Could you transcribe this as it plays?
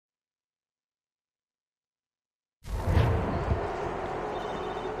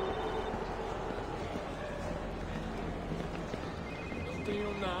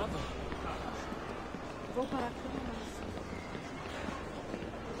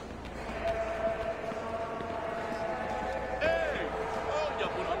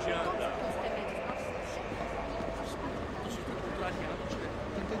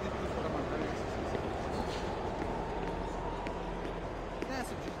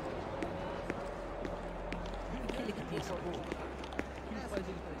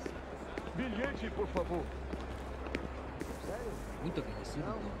por favor. Muito agradecido.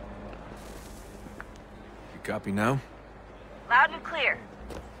 You copy now? Loud and clear.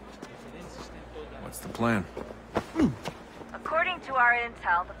 What's the plan? According to our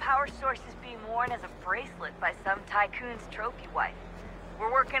intel, the power source is being worn as a bracelet by some tycoon's trophy wife.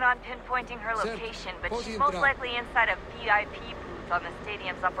 We're working on pinpointing her location, but she's most likely inside a VIP booth on the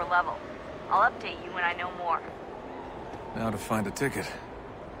stadium's upper level. I'll update you when I know more. Now to find a ticket.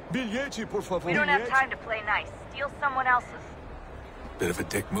 Bilhete, por favor. We don't have time to play nice. Steal someone else's. Bit of a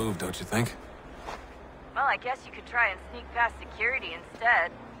dick move, don't you think? Well, I guess you could try and sneak past security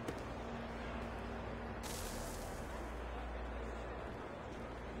instead.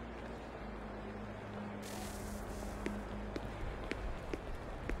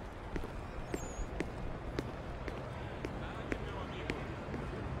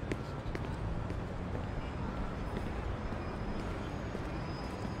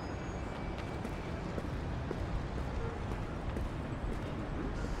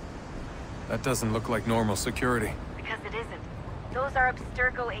 That doesn't look like normal security. Because it isn't. Those are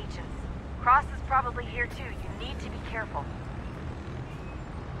Abstergo agents. Cross is probably here too. You need to be careful.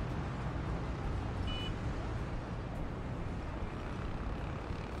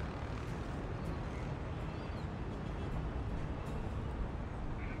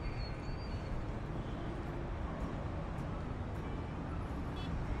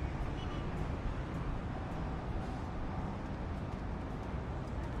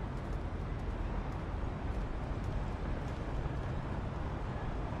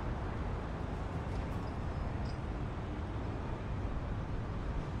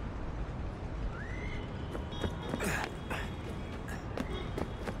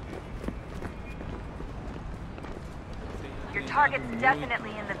 Target's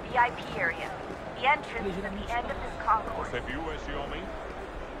definitely in the VIP area. The entrance is at the end of this concourse.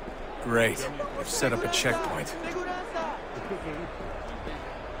 Great. We've set up a checkpoint.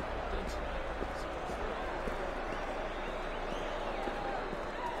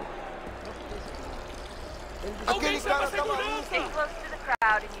 Stay close to the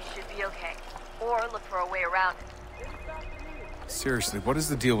crowd and you should be okay. Or look for a way around it. Seriously, what is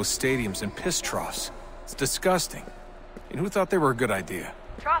the deal with stadiums and piss troughs? It's disgusting. And who thought they were a good idea?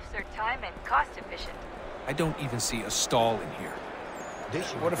 Troughs are time and cost efficient. I don't even see a stall in here.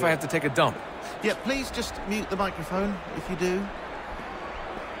 What if I have to take a dump? Yeah, please just mute the microphone if you do.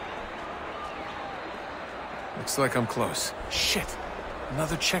 Looks like I'm close. Shit!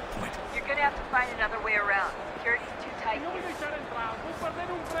 Another checkpoint. You're gonna have to find another way around. Security's too tight here.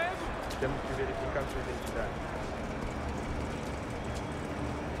 Temos que verificar sua identidade.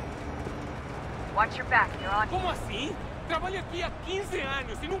 Watch your back, you're on. Como assim? Trabalho aqui há 15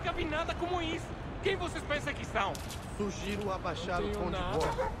 anos e nunca vi nada como isso. Quem vocês pensam que são? Sugiro abaixar o tom de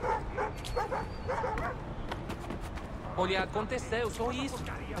voz. Olha, aconteceu, só isso.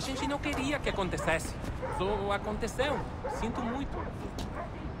 A gente não queria que acontecesse. Só aconteceu. Sinto muito.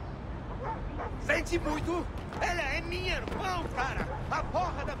 Sente muito? Ela é minha irmã, cara! A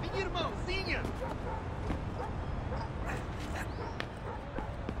porra da minha irmãzinha!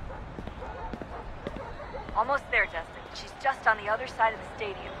 Almost there, Justin. She's just on the other side of the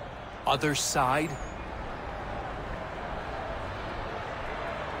stadium. Other side?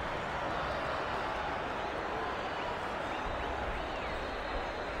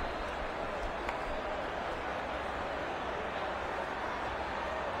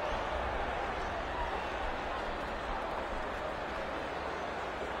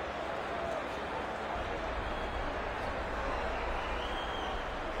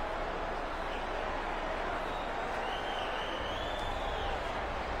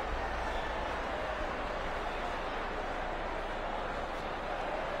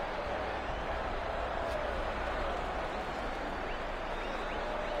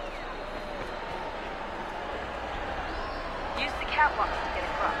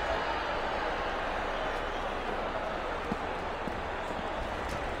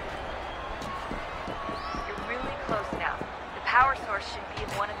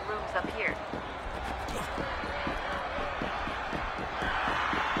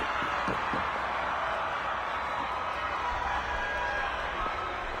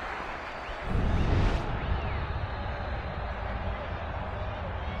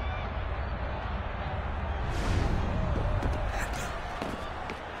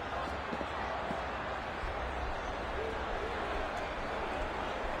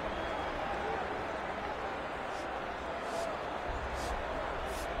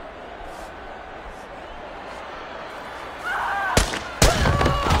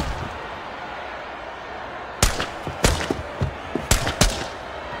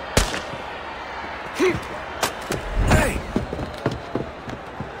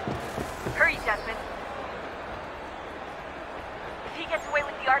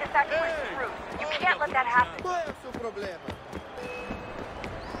 factory through. You can't let that happen. Qual é o seu problema?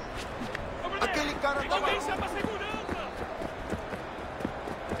 Aquele cara tá Alguém maluco. chama a segurança!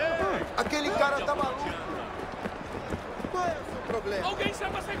 Aquele cara tá maluco. Qual é o seu problema? Alguém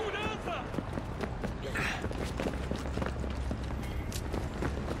chama a segurança!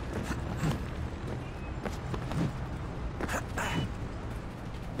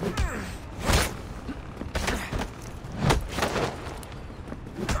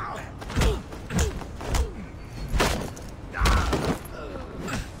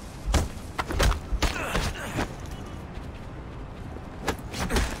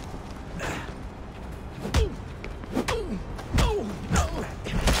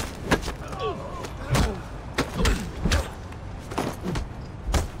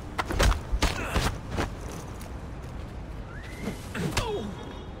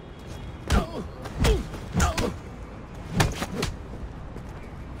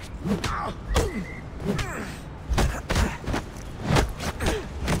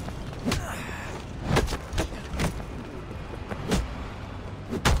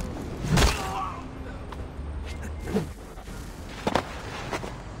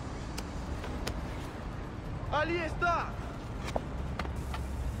 Ali está!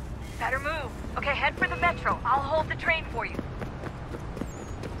 Better move. Okay, head for the metro. I'll hold the train for you.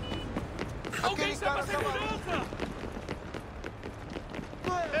 Alguém Aquele chama a cara tá maluco. segurança!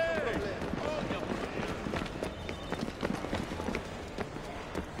 Qual é o seu problema?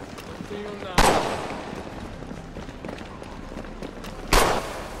 Não tenho nada.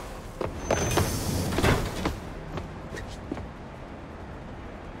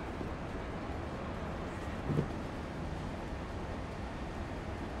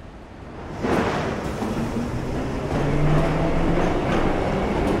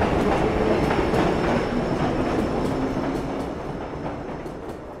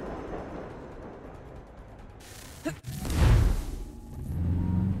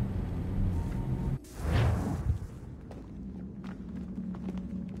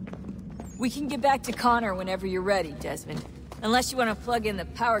 We can get back to Connor whenever you're ready, Desmond. Unless you want to plug in the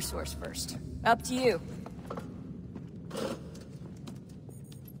power source first. Up to you.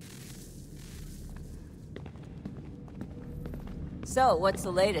 So, what's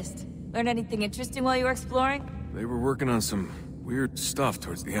the latest? Learn anything interesting while you were exploring? They were working on some weird stuff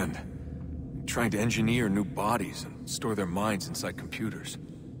towards the end. Trying to engineer new bodies and store their minds inside computers.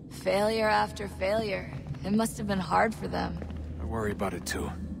 Failure after failure. It must have been hard for them. I worry about it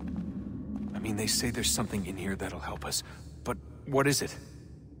too. I mean, they say there's something in here that'll help us, but what is it?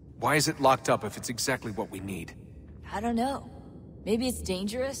 Why is it locked up if it's exactly what we need? I don't know. Maybe it's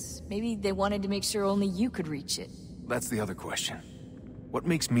dangerous. Maybe they wanted to make sure only you could reach it. That's the other question. What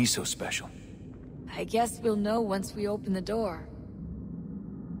makes me so special? I guess we'll know once we open the door.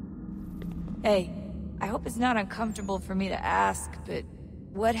 Hey, I hope it's not uncomfortable for me to ask, but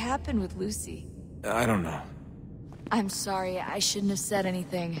what happened with Lucy? I don't know. I'm sorry, I shouldn't have said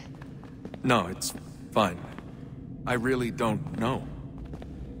anything. No, it's fine. I really don't know.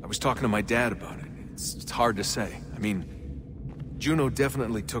 I was talking to my dad about it. It's hard to say. I mean, Juno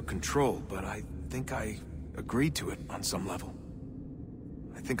definitely took control, but I think I agreed to it on some level.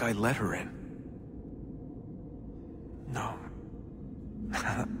 I think I let her in. No.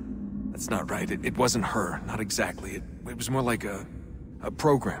 That's not right. It wasn't her. Not exactly. It was more like a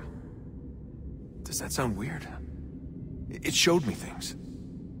program. Does that sound weird? It showed me things.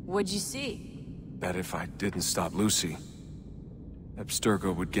 What'd you see? That if I didn't stop Lucy,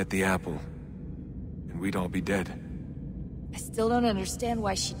 Abstergo would get the apple, and we'd all be dead. I still don't understand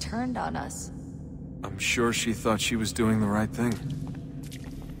why she turned on us. I'm sure she thought she was doing the right thing.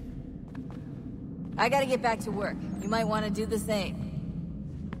 I gotta get back to work. You might want to do the same.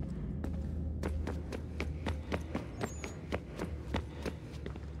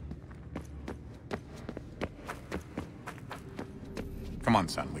 Come on,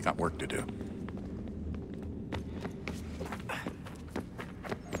 son. We got work to do.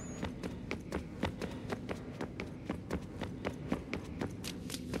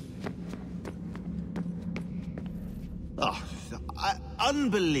 Oh,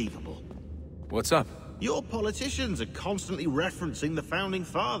 unbelievable. What's up? Your politicians are constantly referencing the Founding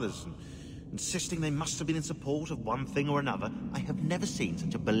Fathers and insisting they must have been in support of one thing or another. I have never seen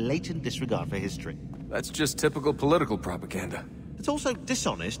such a blatant disregard for history. That's just typical political propaganda. It's also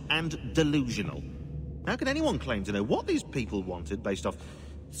dishonest and delusional. How can anyone claim to know what these people wanted based off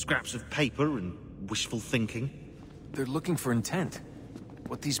scraps of paper and wishful thinking? They're looking for intent.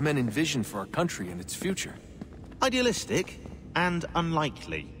 What these men envision for our country and its future. Idealistic and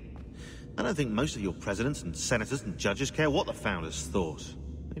unlikely. I don't think most of your presidents and senators and judges care what the founders thought.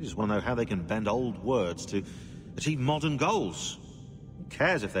 They just want to know how they can bend old words to achieve modern goals. Who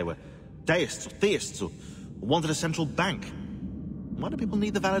cares if they were deists or theists or wanted a central bank? Why do people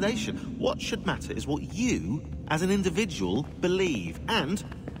need the validation? What should matter is what you, as an individual, believe, and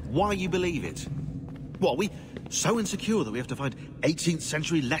why you believe it. What, are we so insecure that we have to find 18th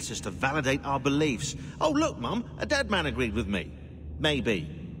century letters to validate our beliefs? Oh, look, Mum, a dead man agreed with me.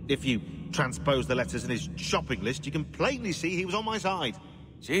 Maybe. If you transpose the letters in his shopping list, you can plainly see he was on my side.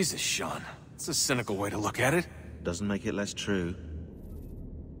 Jesus, Sean. That's a cynical way to look at it. Doesn't make it less true.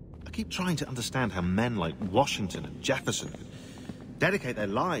 I keep trying to understand how men like Washington and Jefferson could dedicate their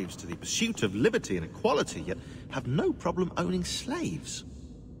lives to the pursuit of liberty and equality, yet have no problem owning slaves.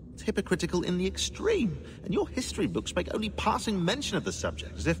 It's hypocritical in the extreme, and your history books make only passing mention of the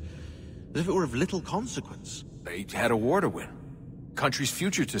subject, as if it were of little consequence. They had a war to win. Country's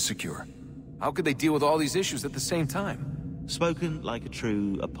future to secure. How could they deal with all these issues at the same time? Spoken like a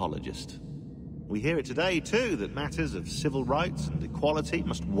true apologist. We hear it today, too, that matters of civil rights and equality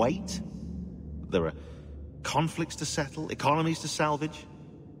must wait. There are conflicts to settle, economies to salvage.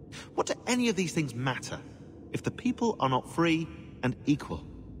 What do any of these things matter if the people are not free and equal?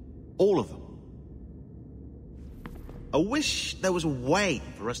 All of them. I wish there was a way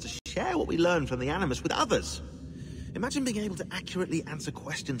for us to share what we learn from the Animus with others. Imagine being able to accurately answer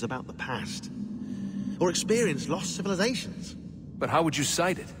questions about the past, or experience lost civilizations. But how would you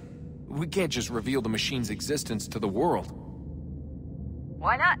cite it? We can't just reveal the machine's existence to the world.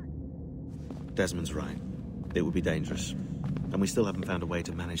 Why not? Desmond's right. It would be dangerous. And we still haven't found a way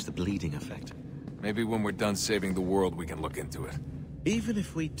to manage the bleeding effect. Maybe when we're done saving the world, we can look into it. Even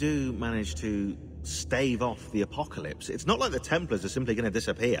if we do manage to stave off the apocalypse, it's not like the Templars are simply going to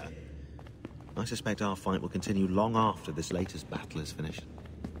disappear. I suspect our fight will continue long after this latest battle is finished.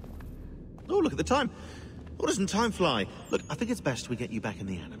 Oh, look at the time. Oh, doesn't time fly? Look, I think it's best we get you back in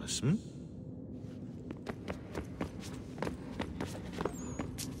the Animus, hmm?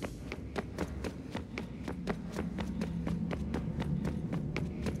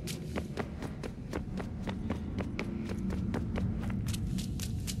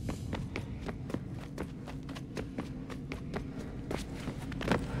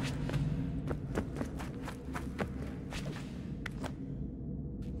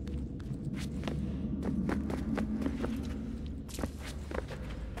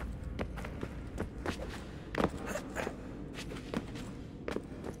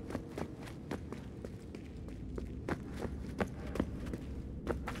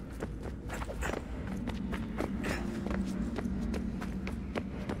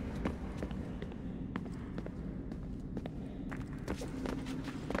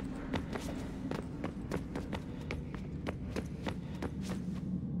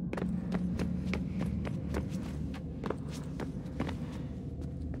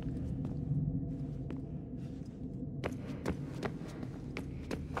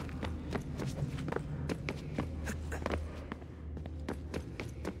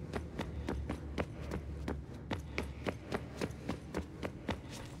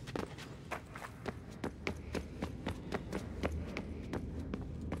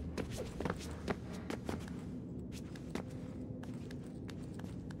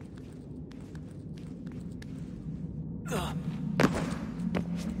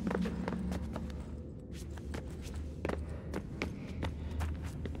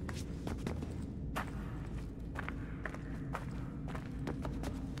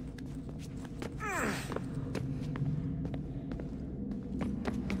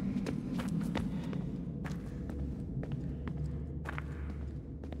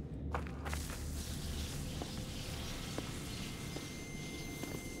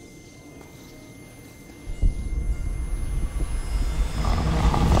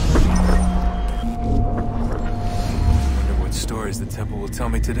 The temple will tell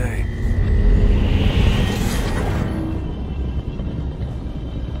me today.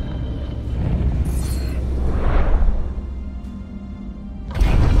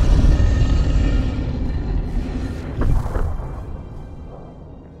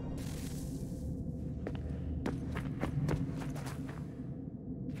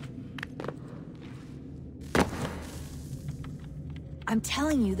 I'm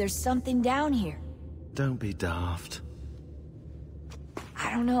telling you, there's something down here. Don't be daft.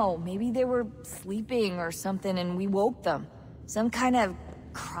 I don't know, maybe they were sleeping or something and we woke them. Some kind of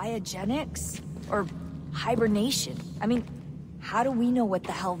cryogenics? Or hibernation? I mean, how do we know what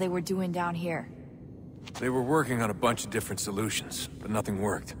the hell they were doing down here? They were working on a bunch of different solutions, but nothing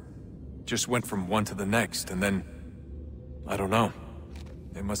worked. Just went from one to the next, and then... I don't know.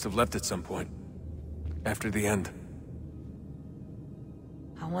 They must have left at some point. After the end.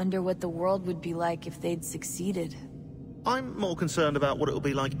 I wonder what the world would be like if they'd succeeded. I'm more concerned about what it'll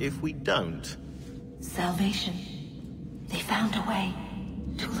be like if we don't. Salvation. They found a way.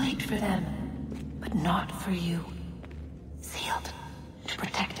 Too late for them, but not for you. Sealed to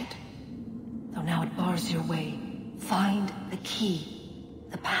protect it. Though now it bars your way. Find the key.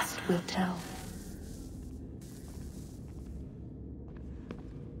 The past will tell.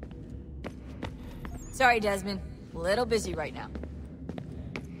 Sorry, Desmond. A little busy right now.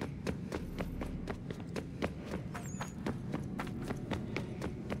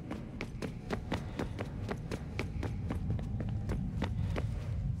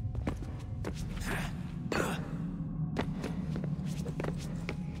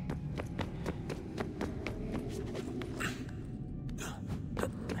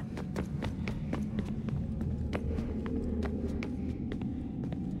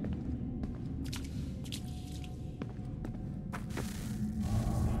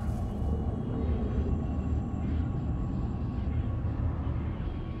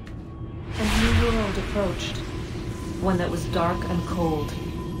 Approached. One that was dark and cold.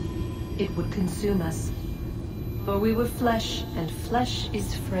 It would consume us. For we were flesh, and flesh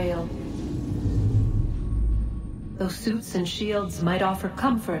is frail. Though suits and shields might offer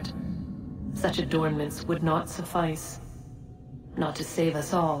comfort, such adornments would not suffice. Not to save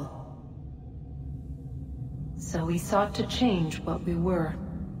us all. So we sought to change what we were.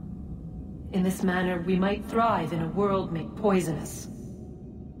 In this manner, we might thrive in a world made poisonous.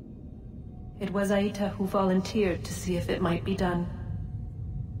 It was Aita who volunteered to see if it might be done.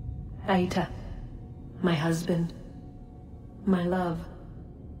 Aita, my husband, my love.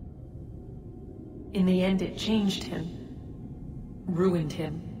 In the end, it changed him, ruined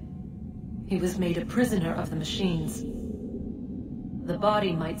him. He was made a prisoner of the machines. The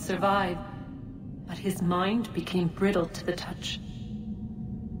body might survive, but his mind became brittle to the touch.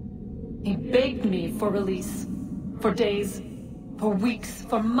 He begged me for release, for days, for weeks,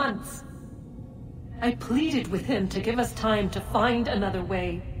 for months. I pleaded with him to give us time to find another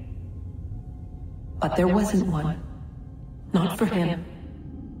way. But there wasn't one. Not for him.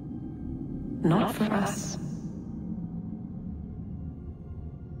 Not for us.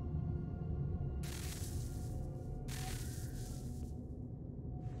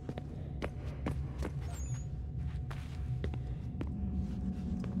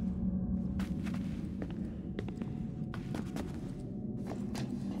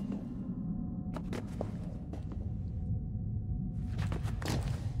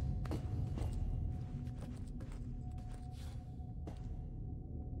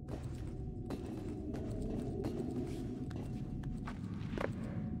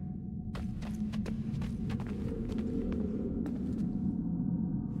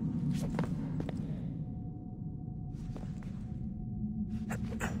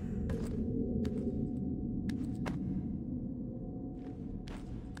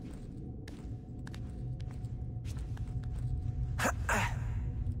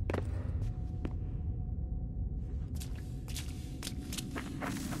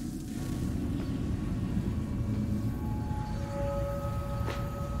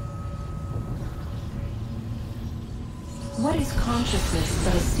 What is consciousness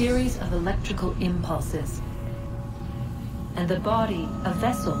but a series of electrical impulses? And the body a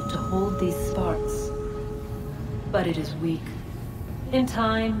vessel to hold these sparks. But it is weak. In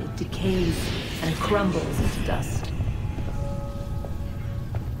time, it decays and crumbles into dust.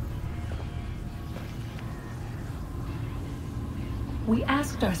 We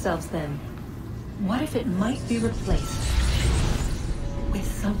asked ourselves then, what if it might be replaced with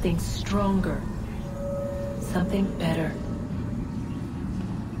something stronger, something better?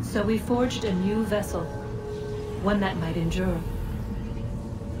 So we forged a new vessel, one that might endure.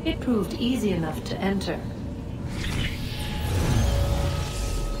 It proved easy enough to enter.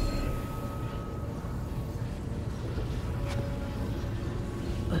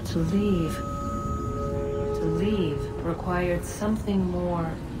 But to leave required something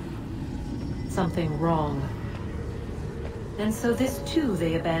more, something wrong. And so this too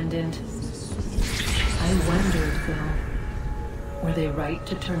they abandoned. I wondered, though, were they right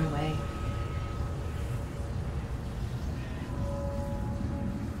to turn away?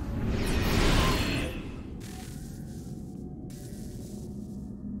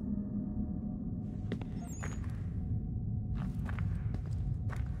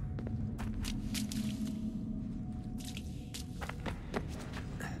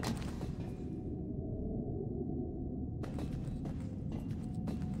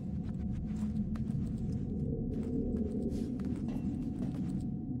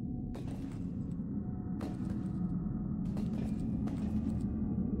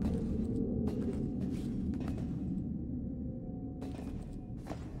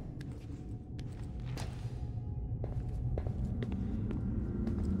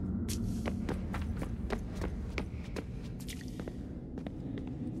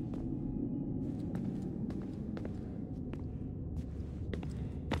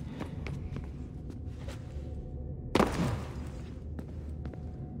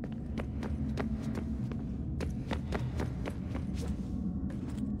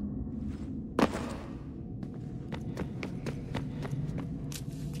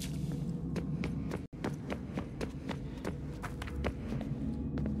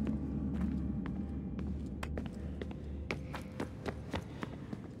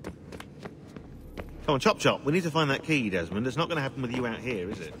 Come on, chop chop. We need to find that key, Desmond. It's not going to happen with you out here,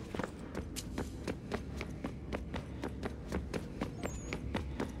 is it?